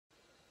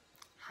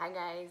Hi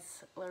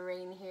guys,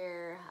 Lorraine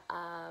here.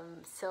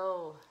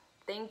 So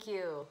thank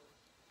you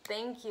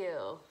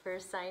for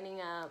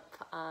signing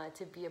up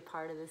to be a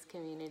part of this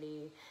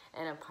community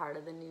and a part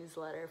of the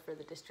newsletter for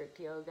the District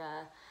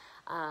Yoga.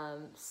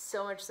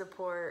 So much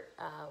support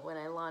when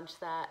I launched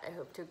that. I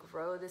hope to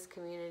grow this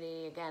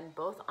community, again,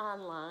 both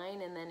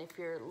online and then if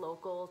you're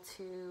local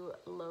to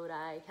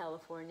Lodi,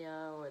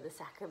 California or the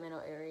Sacramento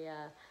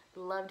area,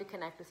 love to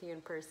connect with you in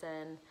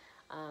person.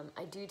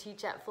 I do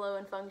teach at Flow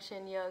and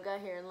Function Yoga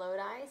here in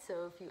Lodi,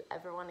 so if you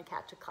ever want to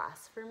catch a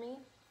class for me,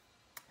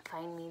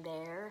 find me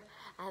there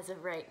as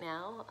of right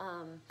now.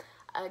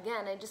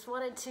 Again, I just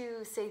wanted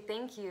to say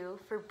thank you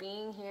for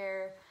being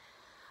here,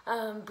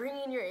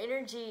 bringing your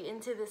energy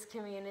into this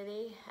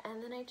community,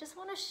 and then I just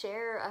want to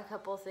share a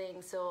couple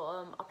things.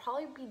 So I'll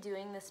probably be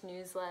doing this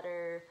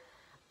newsletter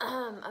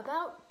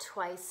about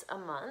twice a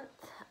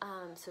month,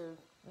 so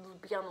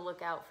be on the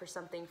lookout for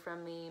something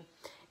from me.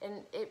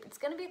 And it's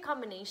going to be a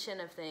combination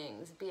of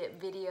things, be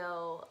it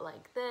video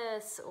like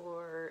this,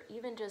 or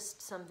even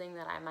just something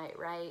that I might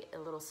write, a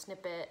little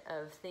snippet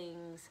of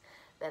things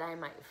that I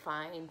might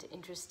find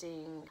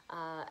interesting.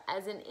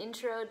 As an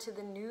intro to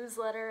the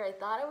newsletter, I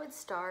thought I would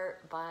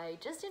start by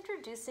just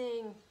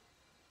introducing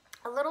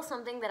a little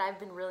something that I've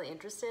been really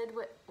interested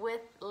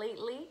with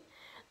lately.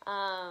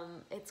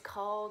 It's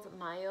called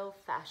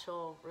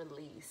Myofascial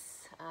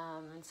Release.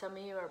 And some of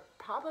you are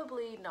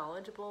probably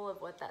knowledgeable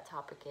of what that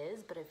topic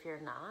is, but if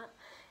you're not,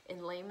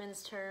 in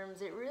layman's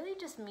terms, it really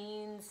just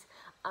means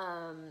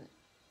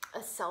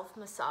a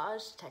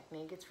self-massage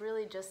technique. It's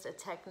really just a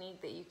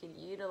technique that you can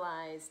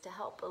utilize to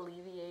help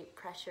alleviate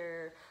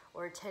pressure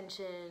or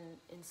tension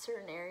in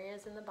certain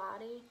areas in the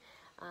body.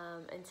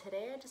 And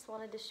today I just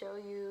wanted to show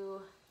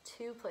you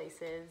two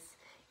places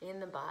in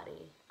the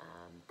body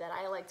that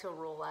I like to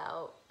roll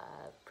out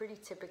pretty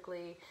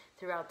typically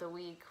throughout the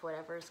week,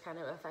 whatever's kind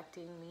of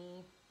affecting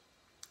me.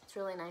 It's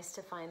really nice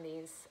to find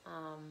these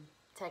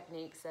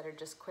techniques that are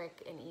just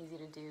quick and easy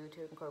to do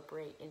to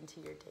incorporate into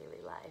your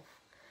daily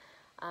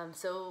life.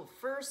 So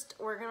first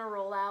we're gonna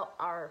roll out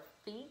our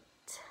feet.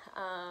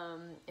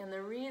 And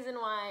the reason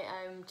why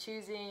I'm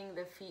choosing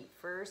the feet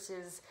first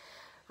is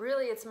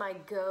really it's my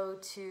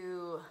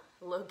go-to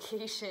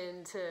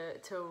location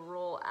to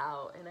roll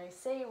out. And I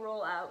say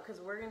roll out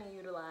because we're going to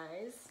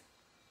utilize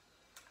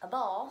a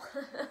ball,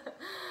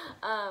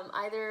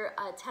 either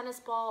a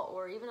tennis ball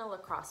or even a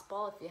lacrosse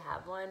ball if you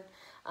have one.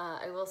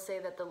 I will say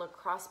that the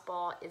lacrosse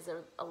ball is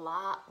a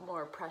lot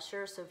more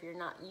pressure, so if you're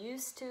not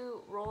used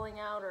to rolling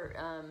out or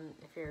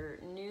if you're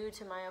new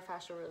to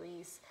myofascial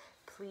release,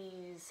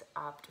 please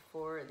opt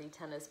for the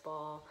tennis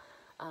ball.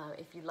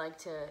 If you'd like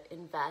to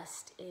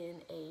invest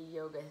in a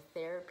yoga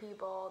therapy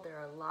ball, there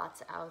are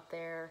lots out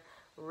there.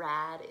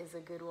 Rad is a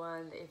good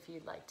one if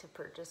you'd like to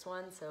purchase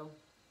one. So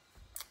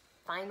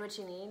find what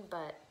you need,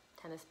 but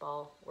tennis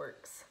ball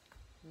works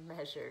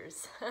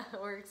measures.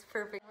 Works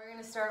perfect. We're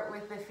gonna start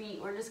with the feet.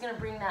 We're just gonna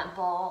bring that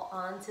ball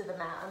onto the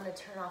mat. I'm gonna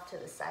turn off to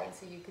the side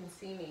so you can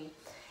see me.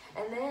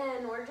 And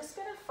then we're just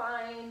gonna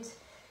find,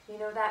 you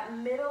know, that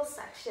middle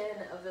section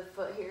of the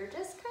foot here.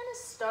 Just kind of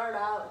start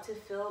out to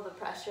feel the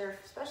pressure,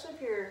 especially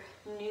if you're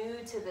new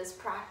to this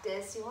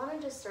practice. You want to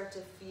just start to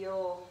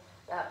feel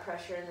that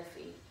pressure in the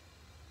feet.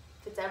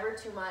 If it's ever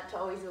too much,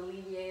 always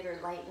alleviate or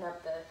lighten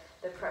up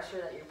the pressure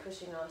that you're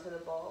pushing onto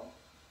the ball.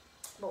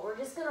 But we're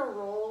just going to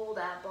roll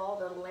that ball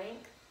the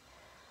length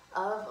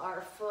of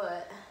our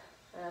foot.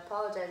 I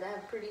apologize, I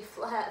have pretty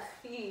flat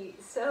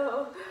feet,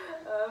 so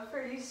a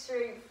pretty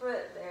straight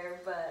foot there,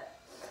 but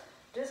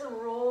just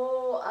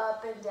roll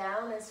up and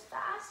down as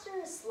fast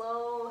or as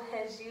slow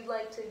as you'd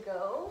like to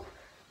go.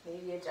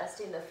 Maybe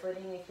adjusting the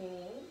footing if you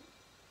need.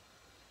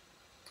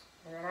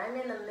 And then I'm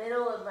in the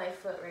middle of my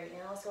foot right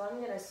now, so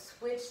I'm gonna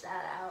switch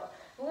that out.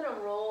 I'm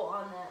gonna roll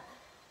on that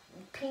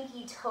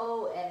pinky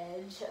toe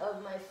edge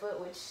of my foot,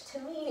 which to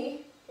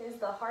me is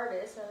the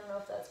hardest. I don't know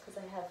if that's because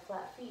I have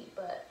flat feet,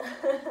 but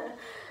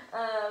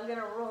I'm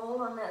gonna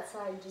roll on that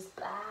side just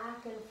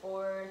back and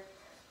forth.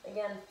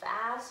 Again,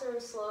 fast or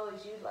as slow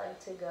as you'd like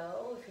to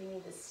go. If you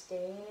need to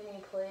stay in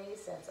any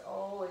place, that's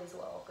always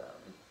welcome.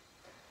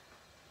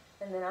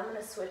 And then I'm going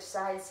to switch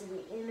sides to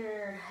the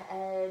inner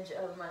edge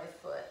of my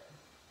foot.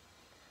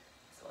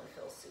 This one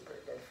feels super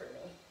good for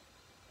me.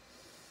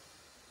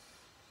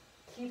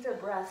 Keep the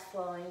breath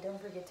flowing. Don't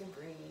forget to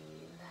breathe.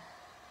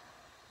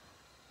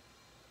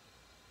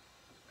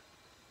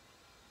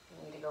 If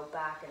you need to go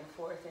back and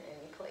forth in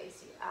any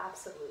place, you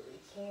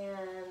absolutely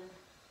can.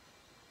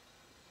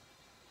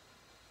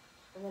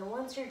 And then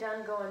once you're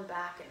done going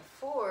back and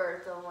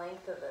forth the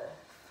length of the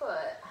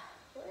foot,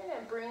 we're going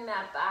to bring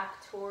that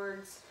back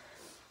towards,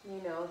 you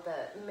know,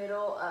 the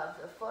middle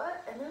of the foot.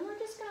 And then we're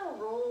just going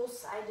to roll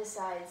side to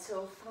side.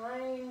 So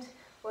find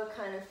what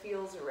kind of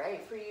feels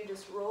right for you.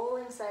 Just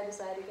rolling side to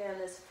side again,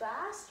 as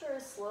fast or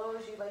as slow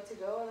as you'd like to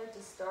go. I like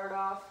to start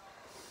off,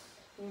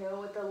 you know,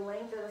 with the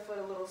length of the foot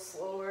a little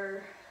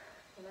slower.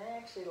 And I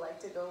actually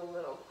like to go a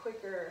little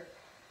quicker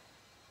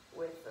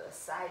with the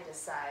side to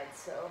side.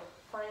 So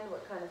find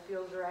what kind of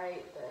feels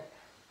right,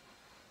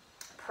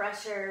 the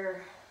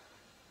pressure,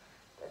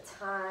 the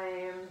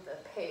time.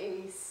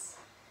 pace.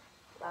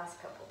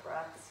 Last couple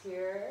breaths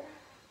here.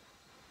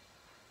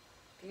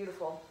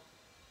 Beautiful.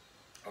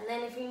 And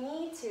then if you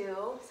need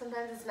to,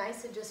 sometimes it's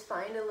nice to just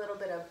find a little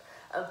bit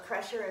of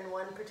pressure in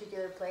one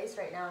particular place.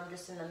 Right now I'm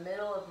just in the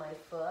middle of my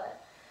foot.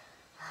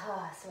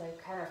 So I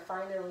kind of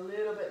find a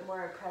little bit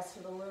more, I press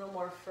a little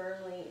more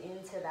firmly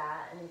into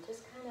that, and it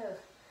just kind of,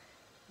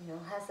 you know,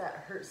 has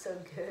that hurt so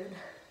good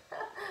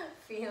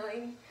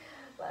feeling.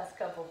 Last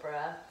couple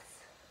breaths.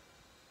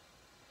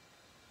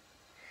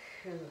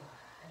 Whew.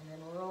 And then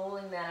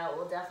rolling that out.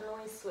 We'll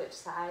definitely switch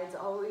sides,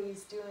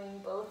 always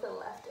doing both the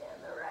left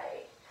and the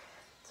right.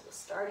 So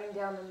starting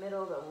down the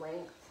middle, the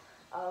length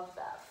of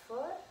that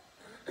foot.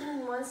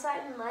 One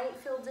side might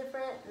feel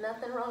different,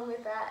 nothing wrong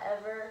with that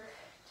ever.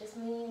 Just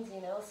means,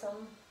 you know,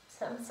 some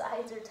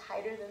sides are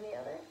tighter than the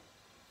other.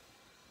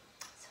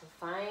 So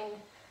find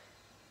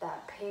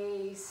that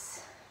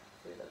pace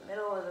through the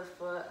middle of the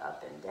foot,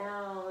 up and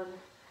down,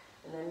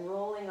 and then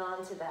rolling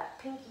onto that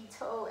pinky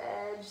toe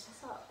edge.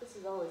 This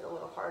is always a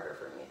little harder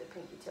for me, the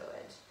pinky toe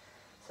edge.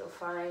 So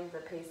find the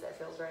pace that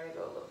feels right,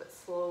 go a little bit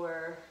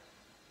slower.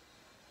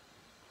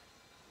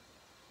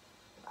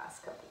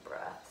 Last couple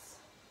breaths.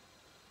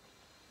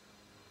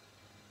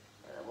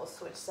 And then we'll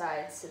switch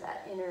sides to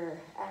that inner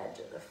edge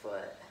of the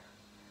foot,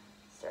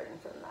 starting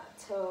from that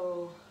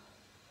toe,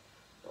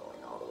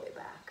 rolling all the way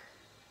back.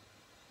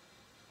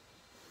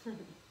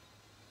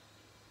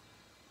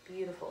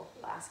 Beautiful.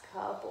 Last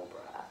couple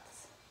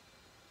breaths.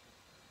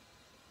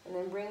 And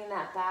then bringing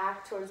that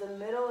back towards the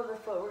middle of the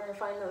foot. We're going to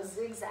find those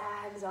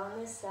zigzags on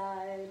this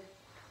side.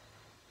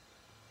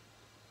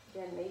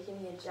 Again,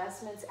 making the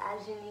adjustments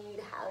as you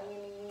need, how you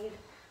need.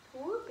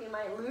 Whoop, you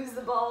might lose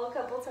the ball a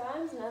couple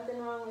times. Nothing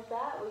wrong with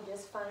that. We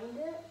just find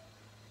it.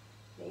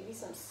 Maybe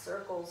some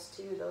circles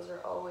too. Those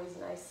are always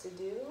nice to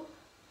do.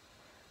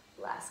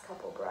 Last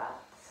couple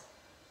breaths.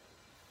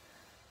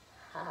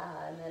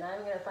 And then I'm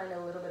going to find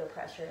a little bit of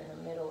pressure in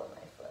the middle of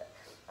my foot.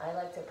 I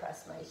like to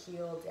press my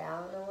heel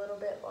down a little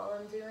bit while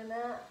I'm doing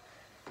that.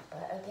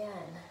 But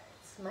again,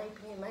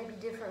 it might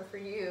be different for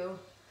you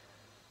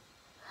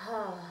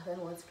than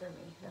what's for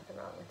me. Nothing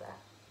wrong with that.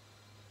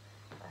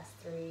 Last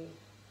 3,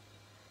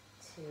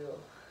 2,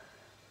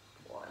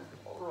 1.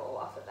 We'll roll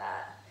off of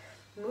that.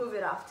 Move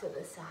it off to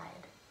the side.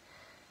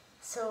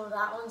 So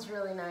that one's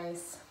really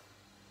nice.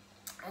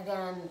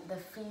 Again, the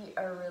feet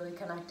are really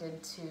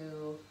connected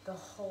to the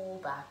whole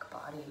back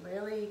body.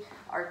 Really,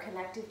 our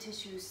connective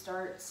tissue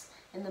starts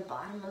in the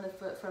bottom of the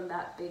foot from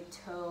that big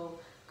toe,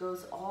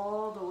 goes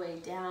all the way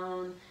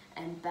down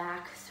and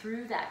back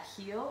through that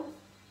heel.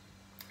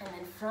 And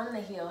then from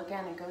the heel,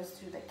 again, it goes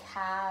through the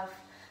calf,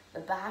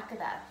 the back of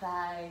that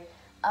thigh,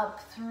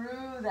 up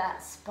through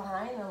that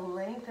spine, the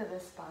length of the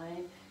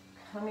spine,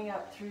 coming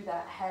up through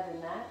that head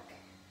and neck.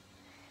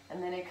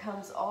 And then it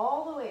comes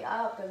all the way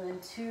up and then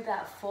to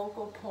that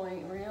focal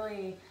point,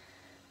 really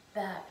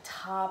that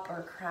top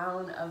or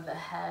crown of the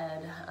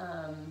head.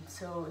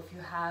 So if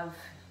you have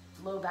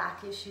low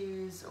back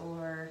issues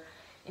or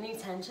any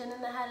tension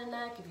in the head and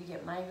neck, if you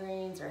get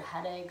migraines or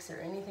headaches or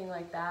anything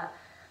like that,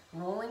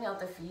 rolling out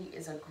the feet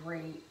is a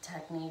great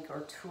technique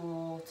or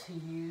tool to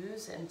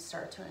use and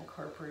start to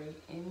incorporate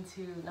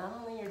into not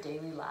only your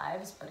daily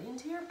lives, but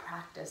into your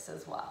practice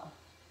as well.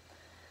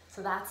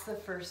 So that's the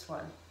first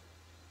one.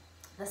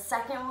 The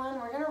second one,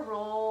 we're going to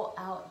roll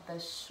out the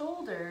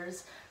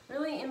shoulders,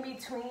 really in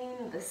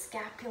between the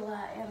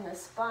scapula and the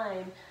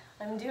spine.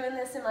 I'm doing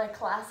this in my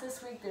class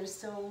this week. There's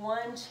still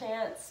one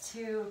chance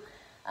to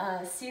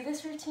see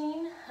this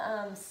routine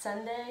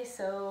Sunday,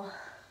 so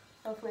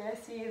hopefully I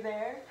see you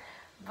there.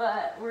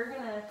 But we're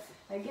going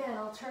to, again,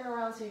 I'll turn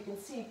around so you can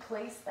see,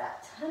 place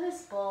that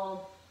tennis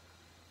ball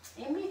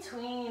in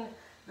between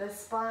the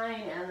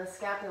spine and the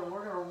scapula.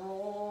 We're going to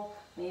roll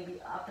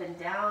maybe up and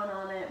down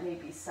on it,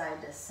 maybe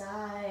side to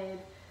side.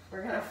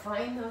 We're going to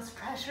find those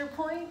pressure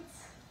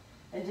points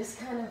and just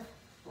kind of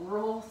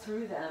roll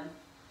through them.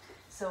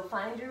 So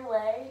find your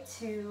way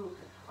to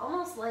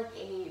almost like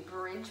a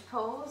bridge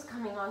pose,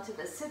 coming onto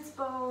the sits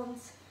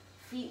bones,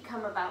 feet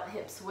come about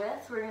hips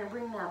width. We're going to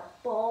bring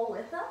that ball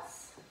with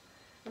us.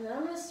 And then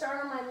I'm going to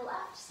start on my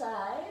left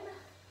side,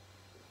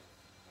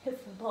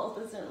 if the ball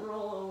doesn't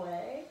roll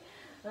away.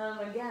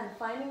 Again,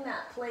 finding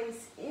that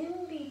place in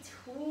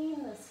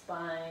between the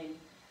spine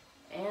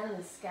and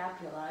the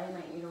scapula. You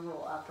might need to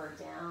roll up or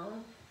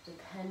down,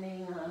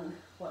 depending on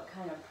what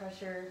kind of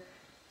pressure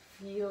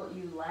feel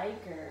you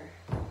like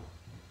or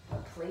a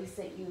place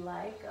that you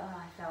like. Oh,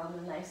 I found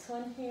a nice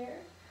one here.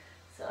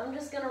 So I'm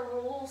just going to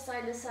roll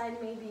side to side,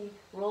 maybe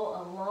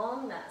roll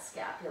along that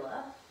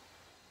scapula.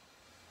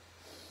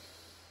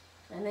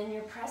 And then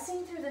you're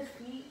pressing through the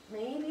feet,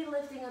 maybe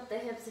lifting up the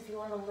hips if you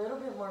want a little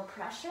bit more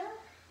pressure.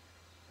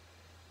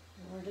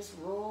 And we're just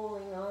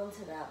rolling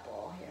onto that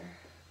ball here.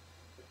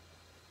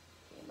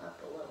 Came up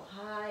a little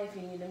high. If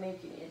you need to make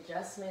any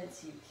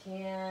adjustments, you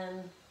can.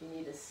 If you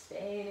need to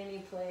stay in any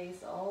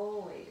place,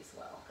 always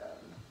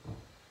welcome.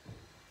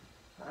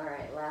 All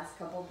right, last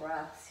couple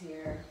breaths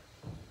here.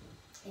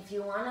 If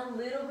you want a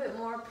little bit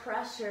more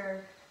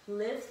pressure,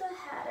 lift the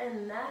head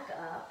and neck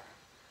up.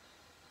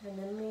 And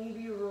then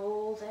maybe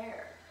roll roll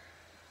there.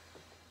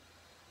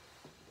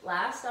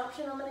 Last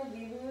option I'm going to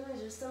give you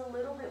is just a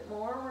little bit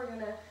more. We're going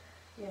to,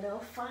 you know,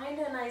 find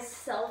a nice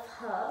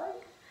self-hug.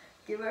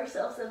 Give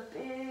ourselves a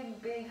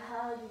big, big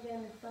hug.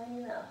 Again,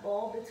 finding that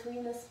ball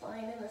between the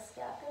spine and the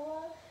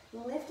scapula.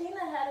 Lifting the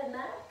head and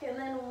neck, and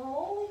then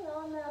rolling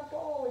on that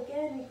ball.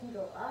 Again, you can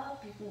go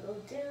up, you can go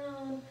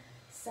down,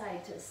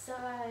 side to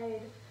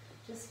side.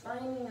 Just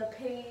finding a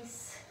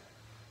pace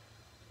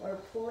or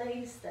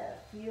place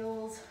that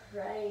feels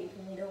right.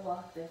 You need to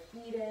walk the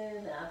feet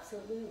in,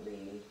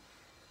 absolutely.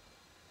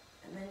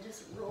 And then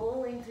just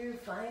rolling through,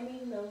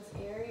 finding those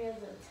areas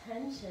of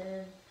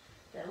tension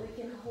that we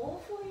can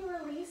hopefully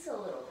release a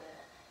little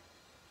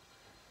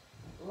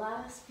bit.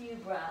 Last few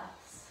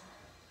breaths.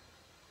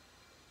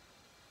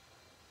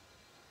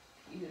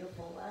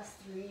 Beautiful. Last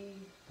 3,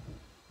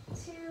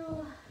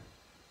 2,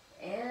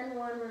 and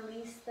 1.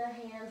 Release the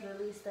hands,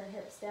 release the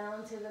hips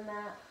down to the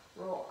mat.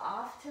 Roll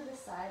off to the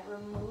side.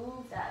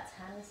 Remove that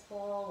tennis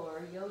ball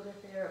or yoga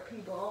therapy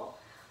ball.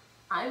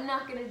 I'm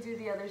not going to do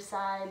the other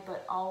side,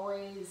 but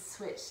always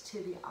switch to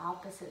the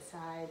opposite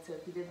side. So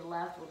if you did the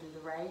left, we'll do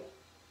the right.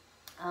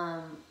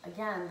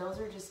 Again, those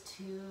are just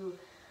 2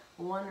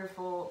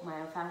 wonderful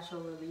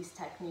myofascial release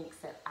techniques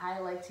that I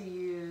like to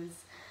use.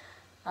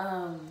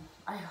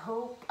 I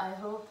hope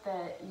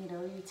that, you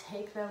know, you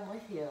take them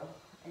with you.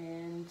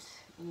 And,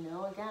 you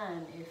know,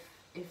 again,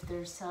 if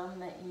there's some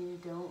that you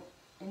don't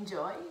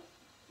enjoy,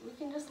 we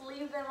can just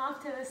leave them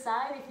off to the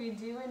side. If you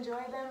do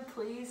enjoy them,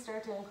 please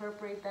start to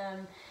incorporate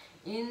them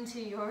into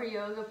your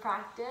yoga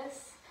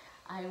practice.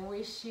 I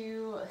wish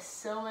you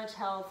so much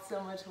health, so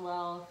much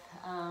wealth.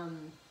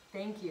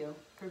 Thank you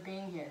for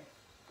being here.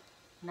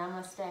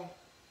 Namaste.